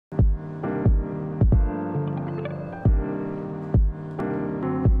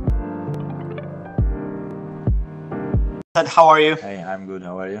Khamzat, how are you? Hey, I'm good.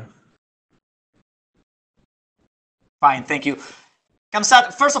 How are you? Fine, thank you.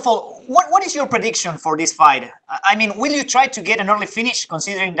 Khamzat, first of all, what is your prediction for this fight? I mean, will you try to get an early finish,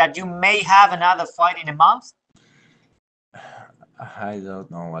 considering that you may have another fight in a month? I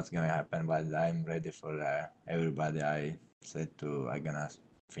don't know what's gonna happen, but I'm ready for everybody. I said I'm gonna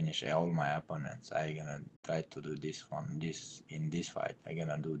finish all my opponents. I'm gonna try to do this one, this in this fight. I'm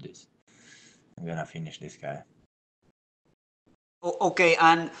gonna do this. I'm gonna finish this guy. Okay,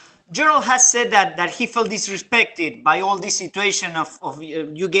 and Gerald has said that he felt disrespected by all this situation of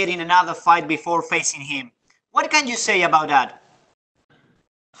you getting another fight before facing him. What can you say about that?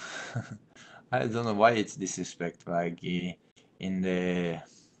 I don't know why it's disrespect. Like in the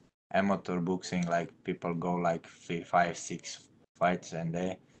amateur boxing, like people go like 5, 6 fights and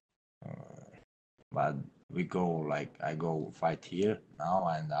they, but we go like I go fight here now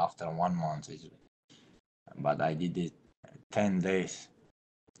and after 1 month is, but I did it 10 days,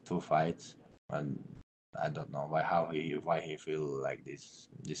 2 fights, but I don't know why he feel like this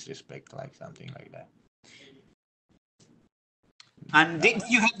disrespect, like something like that. And did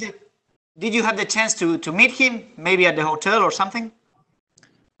you have the chance to meet him, maybe at the hotel or something?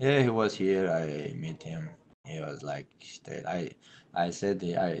 Yeah, he was here. I met him. He was like, I said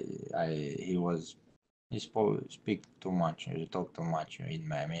he was he speak too much. He talk too much in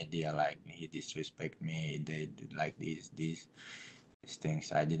my media. Like he disrespect me. He did like these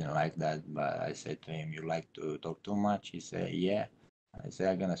things. I didn't like that, but I said to him, "You like to talk too much?" He said, "Yeah." I said,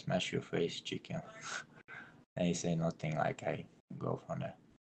 "I'm gonna smash your face, chicken." And he said nothing. Like I go from there.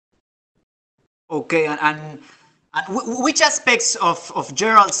 Okay, and which aspects of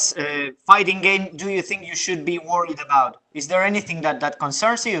Gerald's fighting game do you think you should be worried about? Is there anything that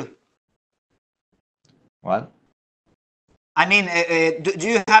concerns you? What? I mean, do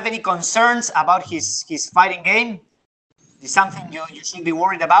you have any concerns about his fighting game? Is something you should be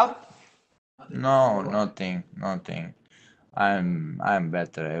worried about? No, nothing, nothing. I'm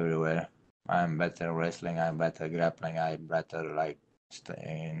better everywhere. I'm better wrestling. I'm better grappling. I'm better like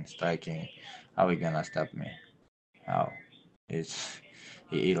in striking. How are you gonna stop me? How? It's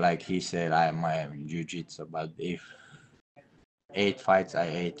like he said I'm my jiu-jitsu, but if 8 fights I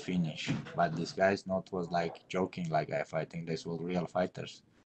 8 finish. But this guy's not was like joking like I fighting. This was real fighters.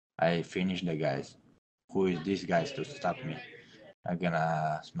 I finished the guys. Who is this guys to stop me? I'm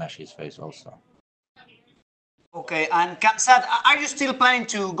gonna smash his face also. Okay, and Kamsat, are you still planning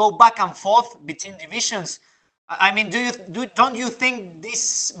to go back and forth between divisions? I mean, don't you think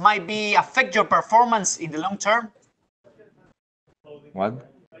this might be affect your performance in the long term? What? What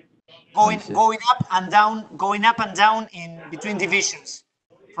Going is it? going up and down, going up and down in between divisions,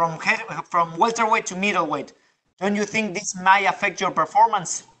 from welterweight to middleweight. Don't you think this might affect your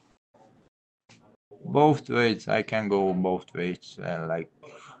performance? Both ways. I can go both ways. Like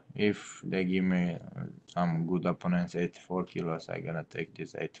if they give me some good opponents, 84 kilos, I'm gonna take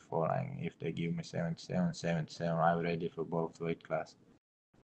this 84. And if they give me 77, 77, I'm ready for both weight class.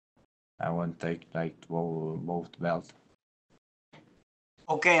 I won't take like both belt.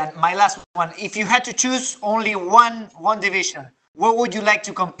 Okay, and my last one. If you had to choose only one division, where would you like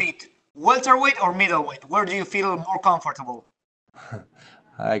to compete? Welterweight or middleweight? Where do you feel more comfortable?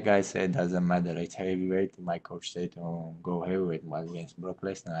 Like I said, doesn't matter. It's heavyweight. My coach said to go heavyweight, but against Brock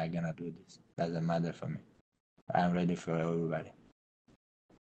Lesnar, I'm gonna do this. Doesn't matter for me. I'm ready for everybody.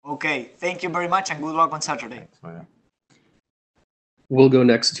 Okay, thank you very much and good luck on Saturday. Thanks for you. We'll go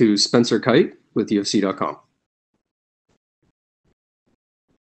next to Spencer Kite with UFC.com.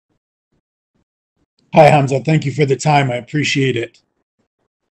 Hi, Hamza. Thank you for the time. I appreciate it.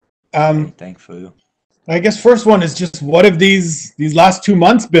 Hey, thanks for you. I guess first one is just what have these last 2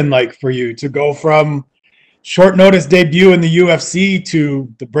 months been like for you to go from short notice debut in the UFC to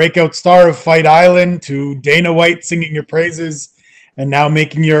the breakout star of Fight Island to Dana White singing your praises and now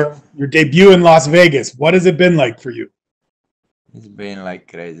making your debut in Las Vegas. What has it been like for you? It's been like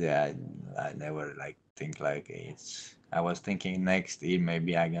crazy. I never like think like it's. I was thinking next year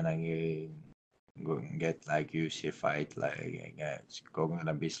maybe I gonna go and get like UFC fight like it's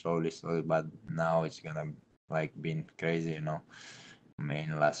gonna be slowly, but now it's gonna like been crazy, you know. I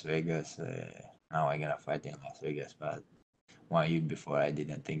mean Las Vegas. Now I gonna fight in Las Vegas, but 1 year before I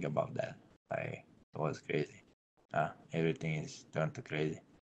didn't think about that. Like it was crazy. Everything is turned to crazy.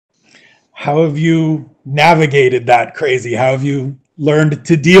 How have you navigated that crazy? How have you learned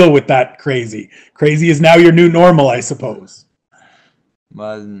to deal with that crazy? Crazy is now your new normal, I suppose.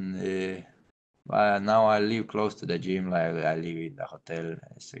 But now I live close to the gym. Like I live in the hotel.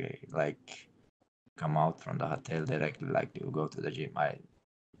 It's like come out from the hotel directly. Like to go to the gym. I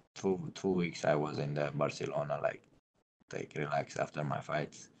 2 weeks I was in the Barcelona. Like take relax after my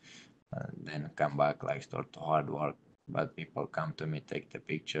fights, and then come back like start to hard work. But people come to me, take the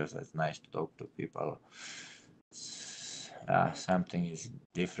pictures. It's nice to talk to people. Something is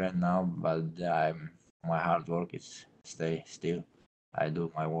different now, but my hard work is stay still. I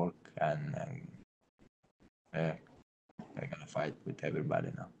do my work, and I'm gonna fight with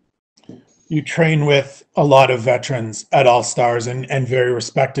everybody now. You train with a lot of veterans at All Stars and very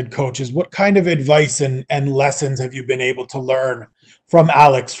respected coaches. What kind of advice and lessons have you been able to learn from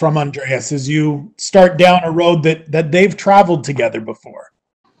Alex, from Andreas, as you start down a road that they've traveled together before?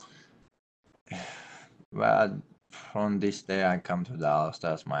 Well, from this day I come to the All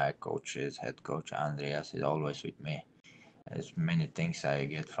Stars, my coach is head coach Andreas is always with me. There's many things I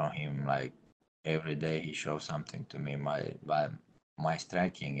get from him. Like every day he shows something to me. My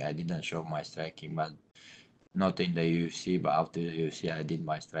striking, I didn't show my striking, but not in the UFC. But after the UFC, I did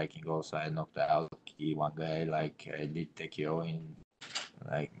my striking also. I knocked out one guy. Like I did TKO in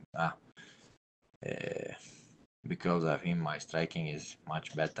like uh, because of him, my striking is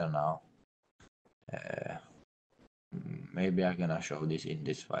much better now. Uh, Maybe I'm gonna show this in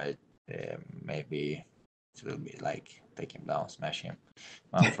this fight. Maybe it will be like take him down, smash him.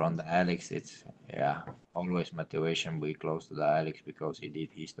 From the Alex, it's always motivation. Be close to the Alex because he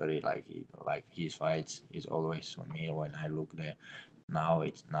did history. Like his fights is always on me when I look there. Now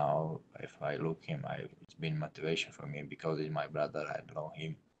if I look him, it's been motivation for me because he's my brother. I know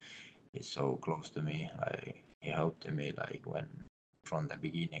him. He's so close to me. Like he helped me like when from the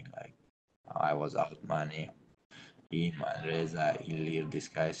beginning. Like I was out money. Him and Reza, Ilir, these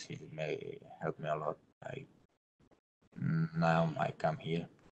guys, he may help me a lot. Like now I come here,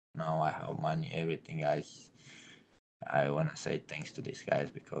 now I have money, everything, guys. I wanna say thanks to these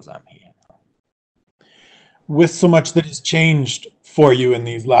guys because I'm here. With so much that has changed for you in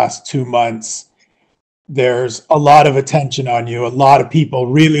these last 2 months, there's a lot of attention on you, a lot of people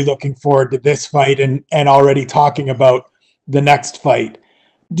really looking forward to this fight and already talking about the next fight.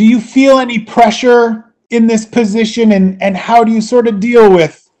 Do you feel any pressure in this position, and how do you sort of deal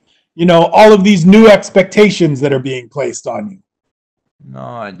with, all of these new expectations that are being placed on you? No,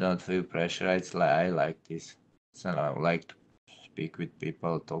 I don't feel pressure. It's like I like this. So I like to speak with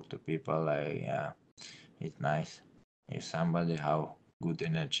people, talk to people. Like yeah, it's nice. If somebody have good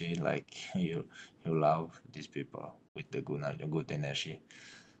energy, like you love these people with the good energy.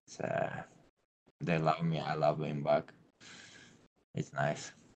 So they love me, I love them back. It's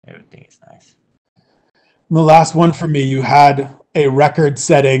nice. Everything is nice. The last one for me, you had a record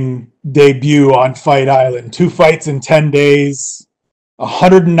setting debut on Fight Island. 2 fights in 10 days,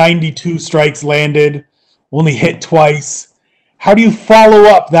 192 strikes landed, only hit twice. How do you follow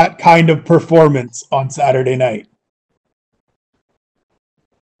up that kind of performance on Saturday night?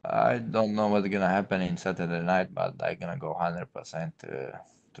 I don't know what's gonna happen in Saturday night, but I'm gonna go 100%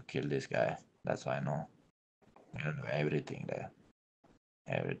 to kill this guy. That's what I know. I'm gonna do everything there,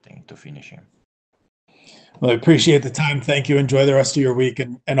 everything to finish him. Well, I appreciate the time. Thank you. Enjoy the rest of your week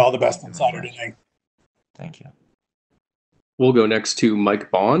and all the best on Thank you very Saturday much. night. Thank you. We'll go next to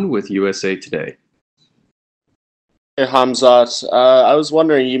Mike Bond with USA Today. Hey Hamzat, I was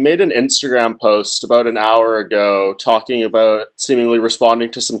wondering, you made an Instagram post about an hour ago talking about seemingly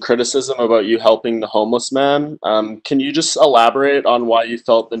responding to some criticism about you helping the homeless man. Can you just elaborate on why you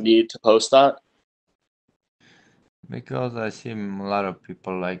felt the need to post that? Because I see a lot of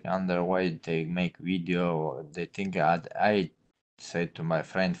people like underweight, they make video, they think I said to my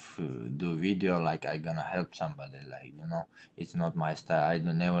friend, do video like I gonna help somebody, like, it's not my style. I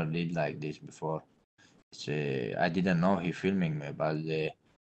never did like this before. I didn't know he filming me, but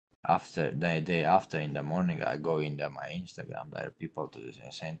after the day after in the morning, I go in my Instagram. There are people to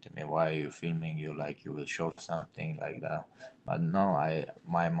send to me, "Why are you filming? You like you will show something like that." But no,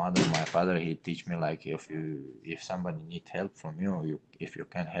 my mother, my father, he teach me like if somebody need help from you, if you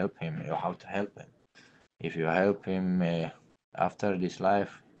can help him, you have to help him. If you help him after this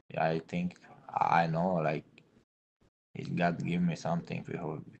life, I think I know like God give me something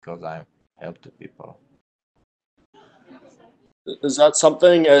because I help the people. Is that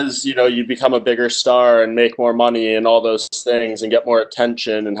something as, you become a bigger star and make more money and all those things and get more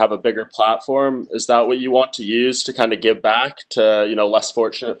attention and have a bigger platform? Is that what you want to use to kind of give back to, less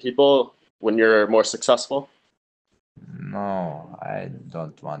fortunate people when you're more successful? No, I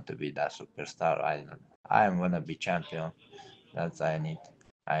don't want to be that superstar. I'm gonna be champion. That's I need.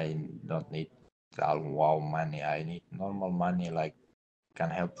 I don't need all wow money. I need normal money, like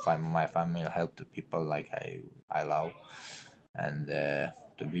can help my family, help the people like I love, and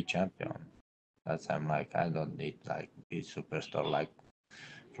to be champion. That's I'm like I don't need like be superstar like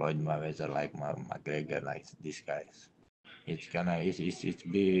Floyd Mayweather, like McGregor, like these guys. it's gonna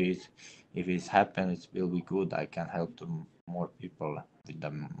if it's happens, it will be good. I can help to more people with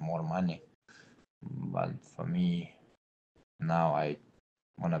the more money. But for me now, I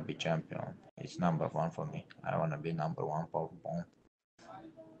wanna be champion. It's number one for me. I wanna be number one for Bond.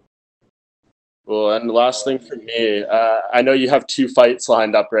 Well, and last thing for me, I know you have 2 fights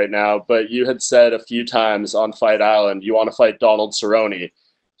lined up right now, but you had said a few times on Fight Island you want to fight Donald Cerrone.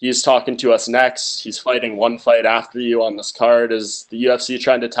 He's talking to us next. He's fighting 1 fight after you on this card. Is the UFC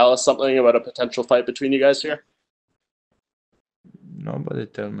trying to tell us something about a potential fight between you guys here? Nobody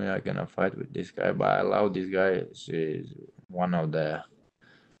tell me I'm gonna fight with this guy, but I love this guy. He's one of the,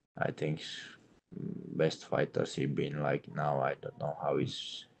 I think, best fighters he been like now. I don't know how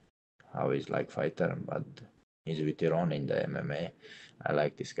he's like fighter, but he's veteran in the MMA. I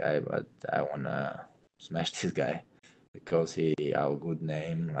like this guy, but I wanna smash this guy because he have a good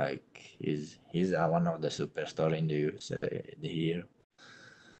name. Like he's one of the superstar in the USA here.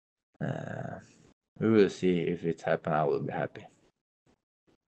 We will see if it happen. I will be happy.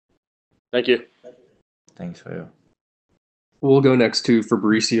 Thank you. Thanks for you. We'll go next to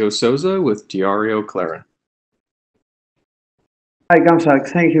Fabricio Souza with Diario Clarin. Hi, Khamzat.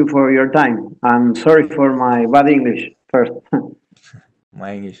 Thank you for your time. I'm sorry for my bad English first.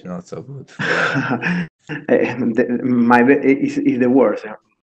 My English is not so good. Is the worst.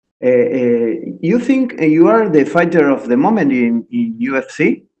 You think you are the fighter of the moment in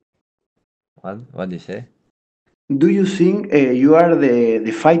UFC? What do you say? Do you think you are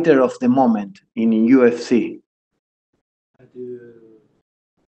the fighter of the moment in UFC?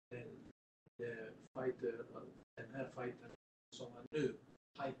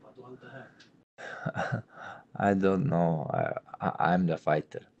 I don't know. I'm the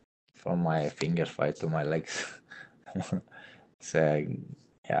fighter. From my finger fight to my legs. So,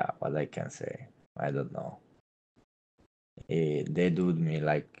 yeah, what I can say. I don't know. They do me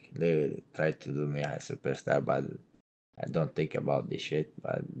like they try to do me a superstar, but I don't think about this shit.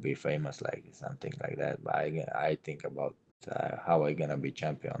 But be famous like something like that. But I think about how I gonna be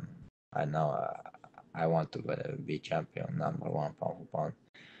champion. I know I want to gonna be champion, number one pound for pound.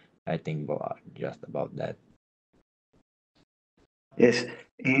 I think just about that. Yes.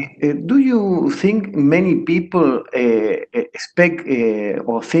 Do you think many people expect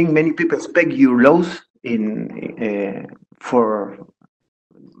or think many people expect you lose for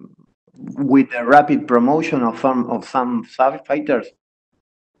with the rapid promotion of some fighters?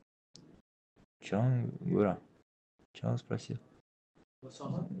 John Gura. John спросил.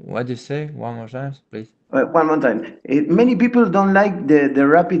 What do you say? One more time, please. One more time. Many people don't like the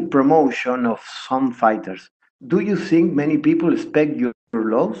rapid promotion of some fighters. Do you think many people expect your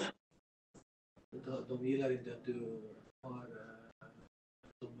loss?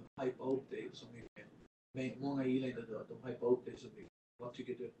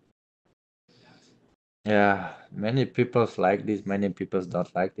 Yeah, many people like this, many people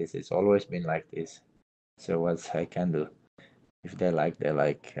don't like this. It's always been like this. So what I can do? If they like,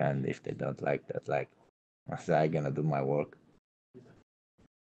 and if they don't like, that like. So I gonna do my work.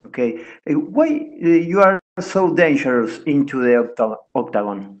 Okay. Why you are so dangerous into the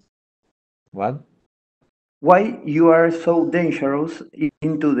octagon? What? Why you are so dangerous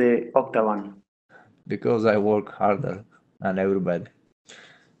into the octagon? Because I work harder than everybody.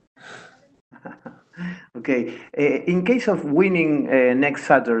 Okay. In case of winning next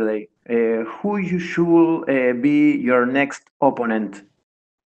Saturday, who you should be your next opponent?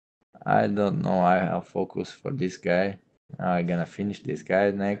 I don't know. I have focus for this guy. I'm gonna finish this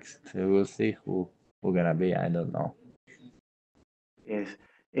guy next. We'll see who gonna be. I don't know. Yes.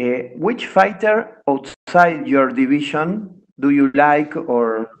 Which fighter outside your division do you like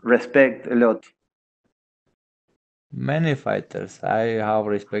or respect a lot? Many fighters. I have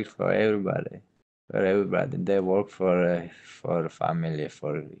respect for everybody. For everybody, they work for family.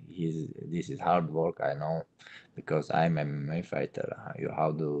 For his. This is hard work. I know, because I'm a MMA fighter. You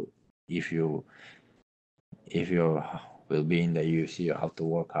how do if you will be in the UFC, you have to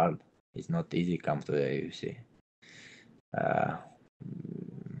work hard. It's not easy come to the UFC. Uh,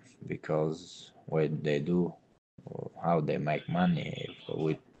 because what they do, how they make money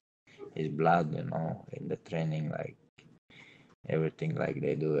with his blood, in the training, like everything like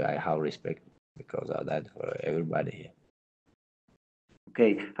they do. I have respect because of that for everybody here.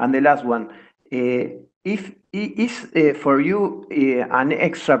 Okay. And the last one. If is for you an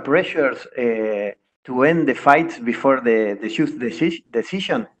extra pressure to end the fights before the shoot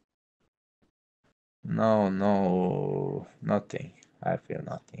decision? No, nothing. I feel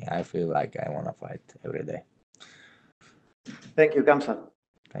nothing. I feel like I wanna fight every day. Thank you, Kamsa.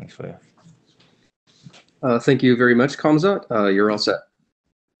 Thanks for you. Thank you very much, Khamzat. You're all set.